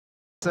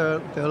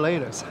So the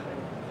latest.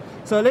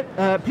 So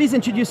please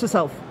introduce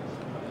yourself.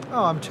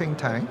 Oh, I'm Ching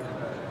Tang.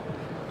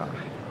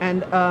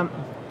 And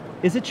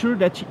is it true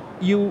that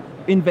you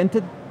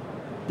invented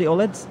the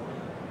OLEDs?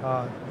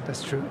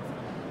 That's true.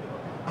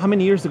 How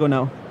many years ago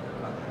now?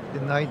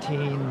 In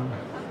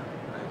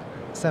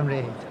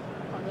 1978.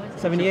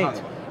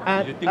 78.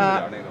 And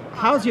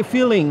how's your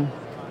feeling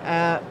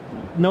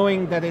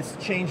knowing that it's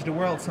changed the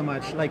world so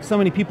much? Like so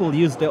many people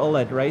use the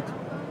OLED, right?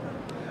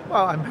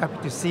 Well, I'm happy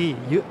to see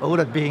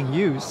OLED being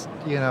used,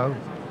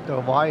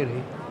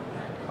 widely.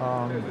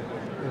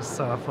 It's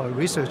for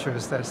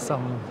researchers, there's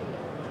some,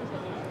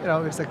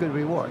 it's a good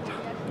reward.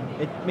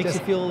 It makes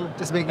you feel,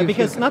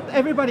 because not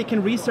everybody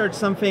can research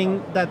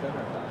something that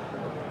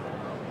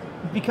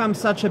becomes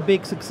such a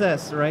big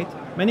success, right?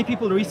 Many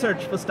people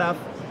research for stuff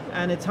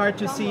and it's hard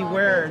to see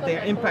where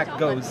their impact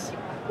goes.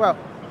 Well,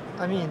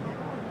 I mean,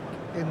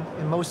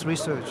 in most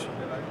research,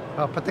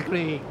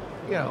 particularly,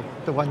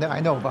 the one that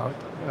I know about,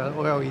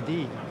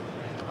 OLED,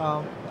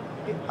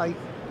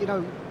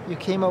 you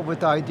came up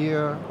with the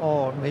idea,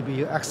 or maybe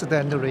you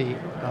accidentally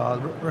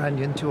ran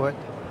into it,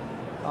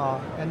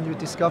 and you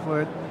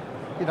discovered,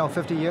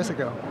 50 years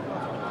ago.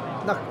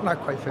 Not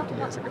quite 50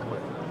 years ago,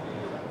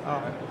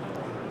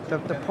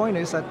 but the point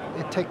is that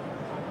it takes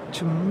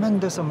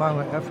tremendous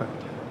amount of effort,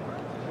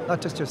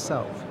 not just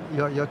yourself,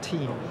 your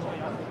team.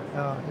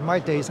 In my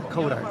days at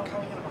Kodak,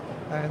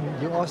 and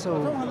you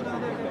also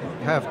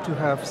have to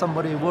have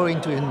somebody willing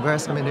to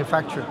invest in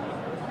manufacturing,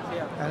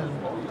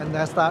 and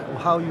that's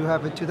how you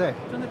have it today.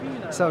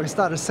 So it's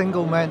not a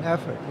single-man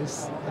effort.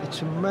 It's a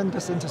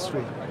tremendous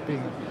industry.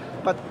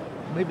 But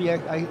maybe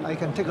I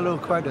can take a little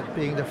credit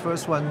being the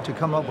first one to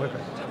come up with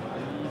it.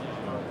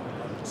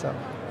 So,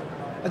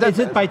 is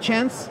it by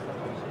chance?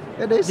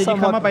 It is. Did you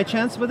come up by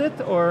chance with it,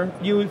 or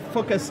you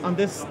focus on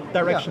this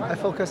direction? Yeah, I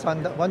focus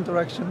on that one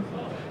direction,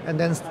 and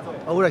then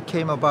OLED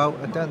came about,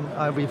 and then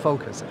I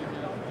refocus it.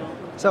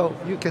 So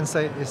you can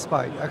say it's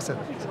by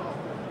accident.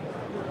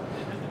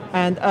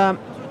 And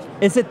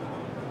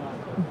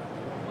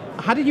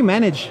how did you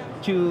manage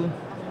to,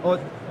 or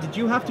did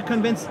you have to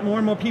convince more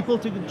and more people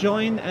to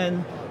join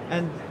and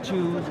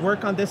to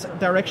work on this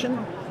direction?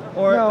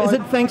 Or no, is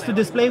it thanks to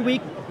Display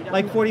Week?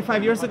 Like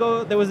 45 years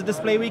ago, there was a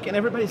Display Week and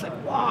everybody's like,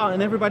 wow,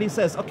 and everybody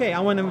says, okay, I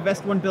want to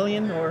invest 1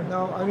 billion, or?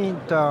 No, I mean,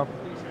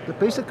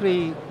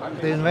 basically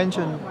the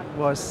invention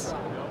was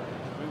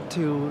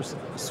to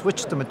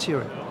switch the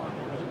material.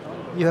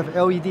 You have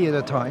LED at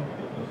the time,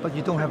 but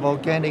you don't have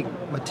organic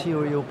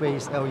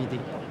material-based LED.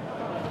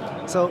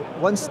 So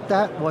once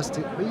that was,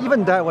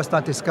 even that was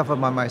not discovered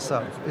by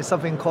myself. It's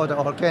something called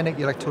organic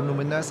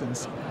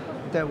electroluminescence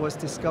that was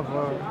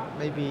discovered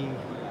maybe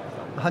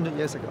 100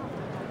 years ago.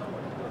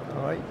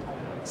 All right.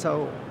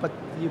 So, but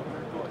you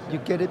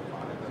get it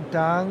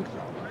down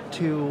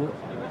to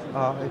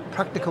a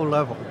practical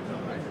level.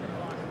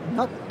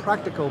 Not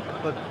practical,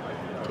 but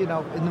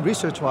in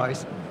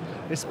research-wise,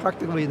 it's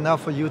practically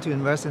enough for you to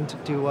invest to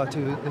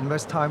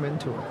invest time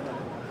into it.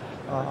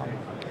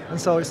 And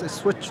so it's a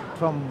switch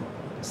from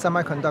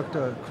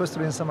semiconductor,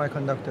 crystalline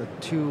semiconductor,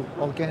 to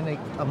organic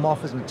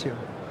amorphism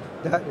material.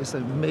 That is a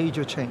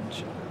major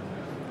change.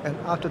 And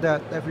after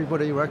that,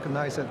 everybody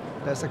recognized that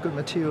that's a good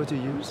material to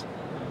use,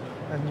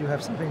 and you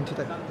have something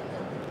today.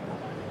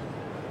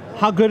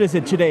 How good is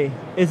it today?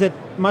 Is it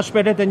much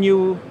better than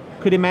you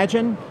could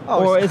imagine?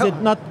 Or is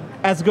it not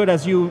as good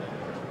as you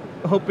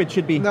hope it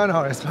should be?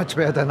 No, it's much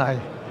better than I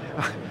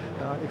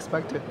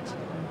expected.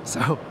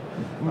 So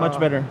much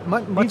better.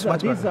 Much better.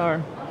 These are,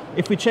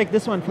 if we check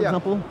this one, for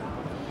example.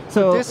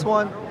 So this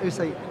one is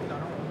an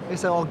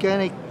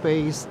organic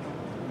based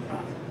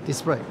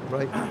display,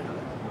 right?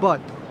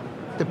 But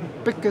the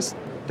biggest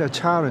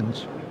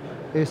challenge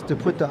is to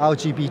put the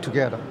RGB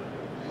together,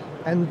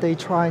 and they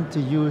try to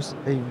use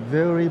a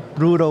very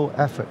brutal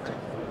effort.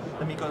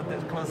 Let me go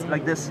close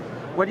like this.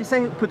 What are you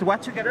saying? Put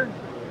what together?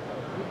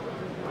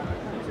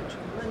 It's a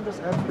tremendous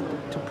effort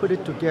to put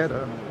it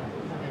together.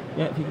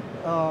 Yeah, if you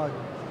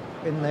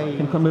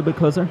can come a bit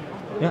closer.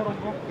 Yeah.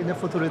 In the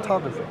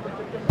photolithography.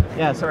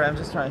 Yeah, sorry, I'm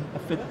just trying.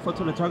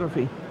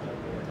 Photolithography.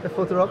 The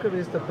photolithography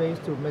is the base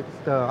to make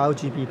the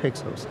RGB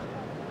pixels.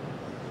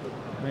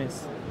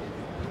 Nice.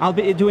 I'll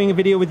be doing a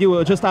video with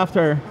you just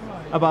after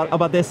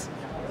about this,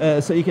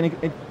 so you can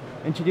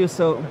introduce.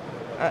 So,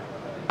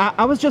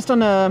 I was just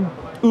on a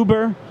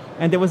Uber,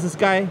 and there was this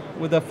guy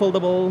with a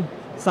foldable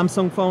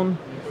Samsung phone,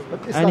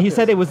 and he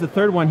said it was the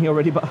third one he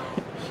already bought.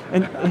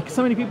 And like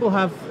so many people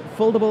have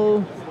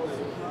foldable,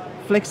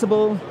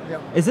 flexible. Yeah.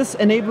 Is this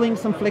enabling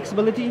some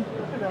flexibility?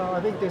 No,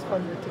 I think this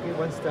one will take it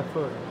one step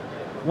further.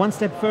 One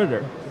step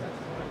further.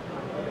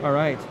 All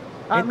right.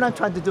 I'm not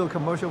trying to do a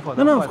commercial for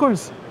them. No, of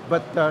course.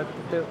 But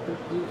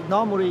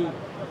normally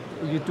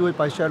you do it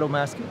by shadow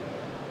masking.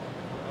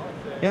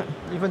 Yeah.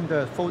 Even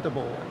the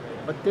foldable.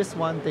 But this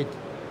one, they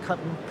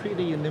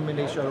completely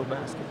eliminate shadow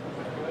masking,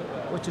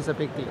 which is a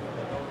big deal.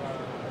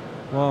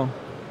 Wow.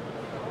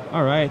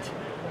 All right.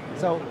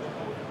 So,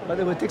 but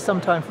it will take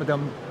some time for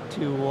them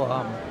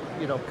to,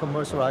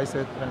 commercialize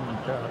it and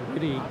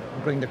really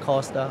bring the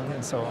cost down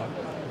and so on.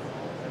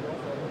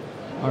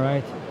 All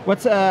right.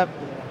 What's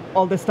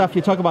all this stuff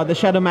you talk about, the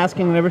shadow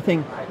masking and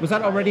everything? Was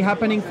that already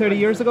happening 30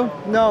 years ago?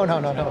 No.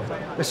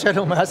 The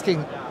shadow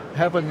masking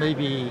happened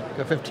maybe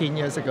 15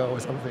 years ago or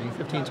something,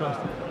 15, 20.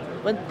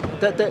 When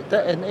that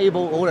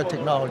enabled all the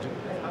technology.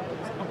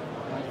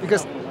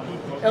 Because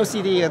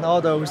LCD and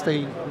all those,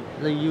 they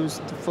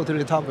use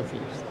photolithography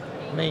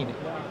mainly.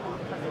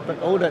 But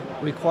OLED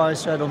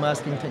requires shadow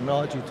masking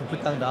technology to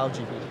put down the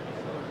RGB.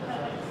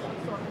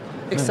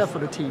 Except for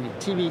the TV.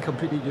 TV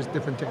completely use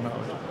different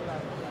technology.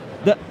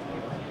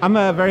 I'm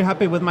very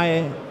happy with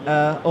my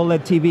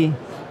OLED TV,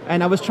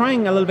 and I was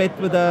trying a little bit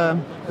with the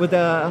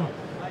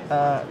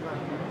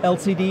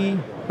LCD,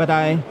 but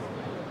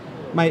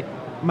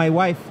my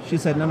wife, she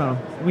said no,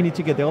 we need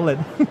to get the OLED.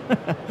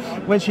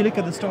 When she looked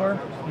at the store,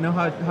 you know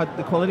how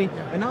the quality.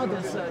 And now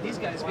there's these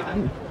guys.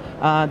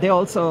 They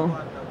also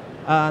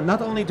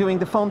not only doing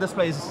the phone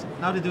displays,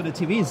 now they do the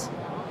TVs.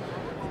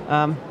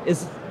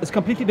 It's a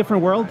completely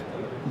different world.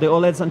 The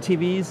OLEDs on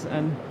TVs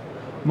and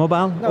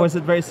mobile, no, or is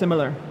it very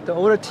similar? The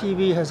OLED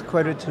TV has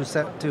credit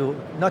to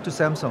not to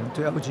Samsung,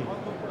 to LG.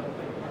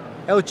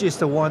 LG is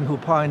the one who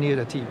pioneered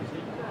the TV.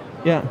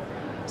 Yeah.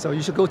 So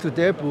you should go to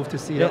their booth to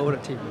see the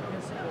OLED TV.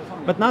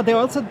 But now they're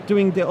also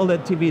doing the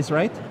OLED TVs,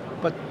 right?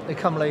 But they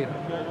come later.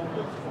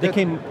 They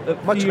came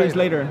a few years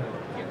later.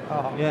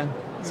 Yeah.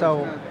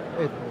 So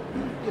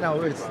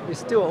it's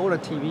still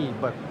OLED TV,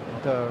 but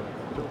the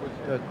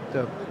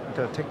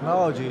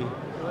technology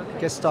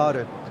gets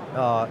started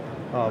by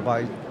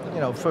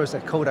first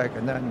at Kodak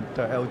and then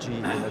the LG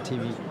and the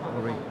TV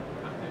arena.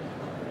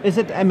 Is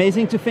it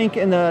amazing to think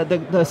in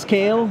the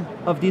scale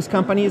of these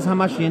companies, how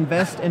much you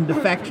invest in the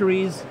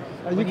factories?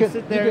 You can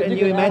sit there and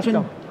you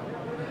imagine.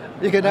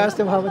 You can ask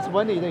them how much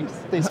money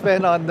they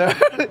spend on the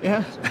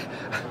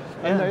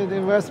the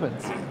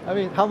investments. I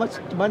mean, how much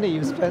money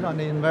you spend on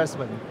the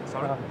investment?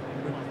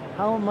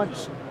 How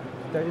much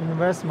the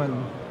investment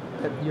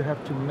that you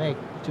have to make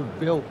to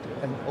build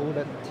an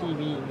OLED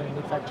TV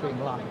manufacturing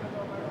line?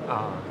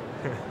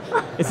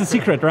 It's a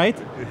secret, right?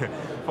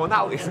 For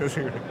now, it's a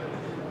secret.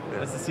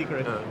 That's a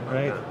secret,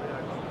 right?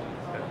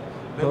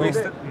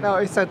 No,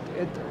 it's that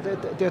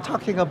they're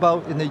talking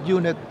about in a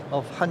unit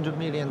of $100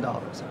 million.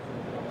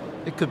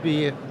 It could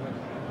be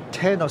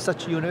 10 of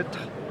such unit,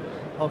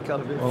 okay,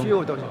 a few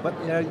of those, but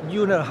in a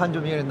unit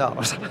 $100 million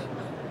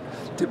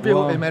to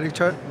build a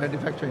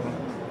manufacturing line.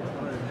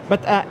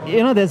 But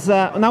there's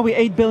now we're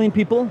 8 billion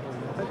people.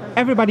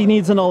 Everybody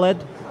needs an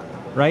OLED,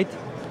 right?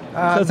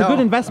 So it's a good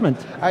investment.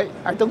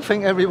 I don't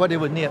think everybody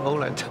would need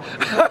OLED.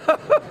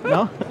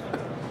 No?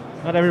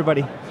 Not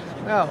everybody.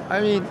 No,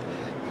 I mean,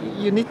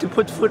 you need to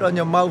put food on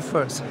your mouth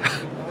first.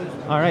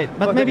 All right,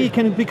 but maybe it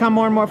can become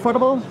more and more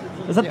affordable?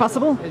 Is that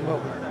possible? It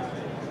will.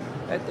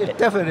 It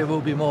definitely will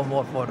be more and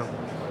more affordable.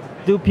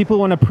 Do people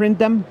want to print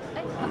them?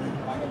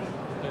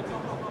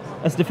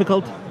 That's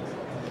difficult?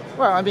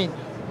 Well, I mean,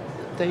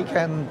 they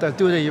can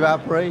do the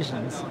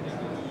evaporations.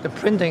 The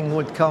printing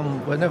would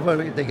come whenever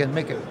they can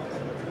make it.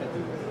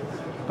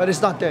 But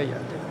it's not there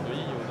yet.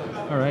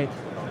 All right.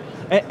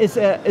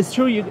 It's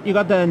true you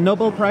got the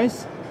Nobel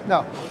Prize?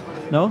 No.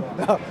 No?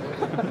 No.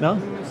 No?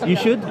 You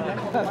should?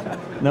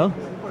 No?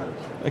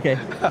 Okay.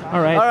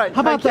 All right. All right.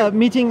 How about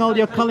meeting all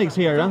your colleagues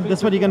here? Huh?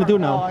 That's what you're going to do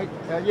now? I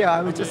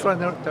was just trying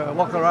to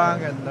walk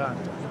around and,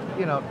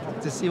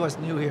 to see what's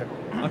new here.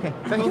 Okay.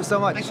 Thank you so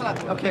much. Thanks a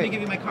lot. Okay. Let me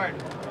give you my card.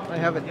 I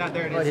have it. Yeah,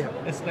 there it is. Right here.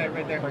 It's there,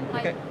 right there. Hi,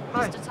 Okay.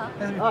 Mr.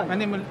 Tang. Hi. My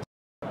name will...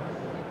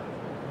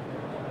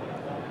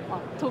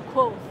 Too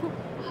cool.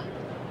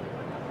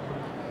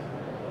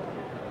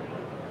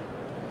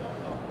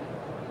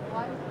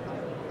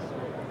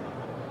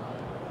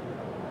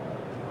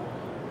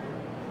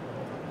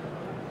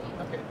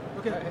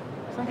 Okay.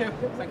 Thank you.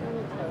 Thank you.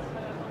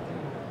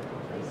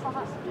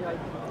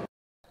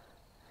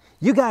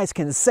 You guys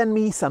can send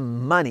me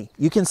some money.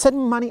 You can send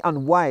me money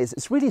on Wise.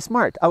 It's really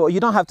smart. Oh, you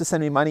don't have to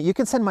send me money. You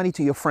can send money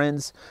to your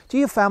friends, to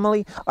your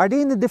family. Are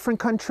they in a different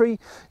country?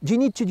 Do you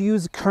need to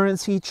use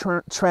currency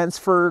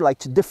transfer, like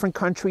to different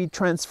country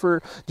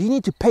transfer? Do you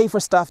need to pay for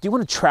stuff? Do you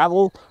want to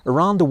travel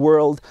around the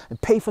world and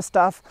pay for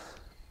stuff?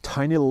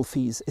 Tiny little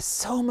fees. It's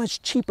so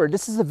much cheaper.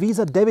 This is a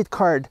Visa debit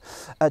card.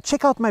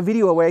 Check out my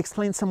video where I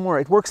explain some more.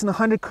 It works in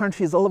 100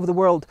 countries all over the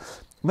world.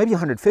 Maybe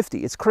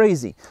 150. It's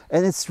crazy.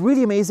 And it's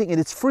really amazing and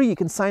it's free. You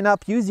can sign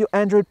up, use your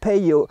Android Pay,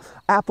 your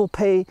Apple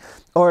Pay,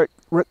 or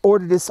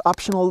order this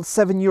optional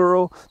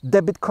 €7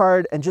 debit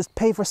card and just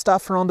pay for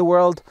stuff around the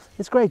world.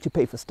 It's great to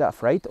pay for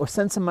stuff, right? Or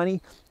send some money.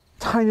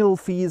 Tiny little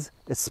fees.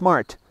 It's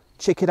smart.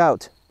 Check it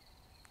out.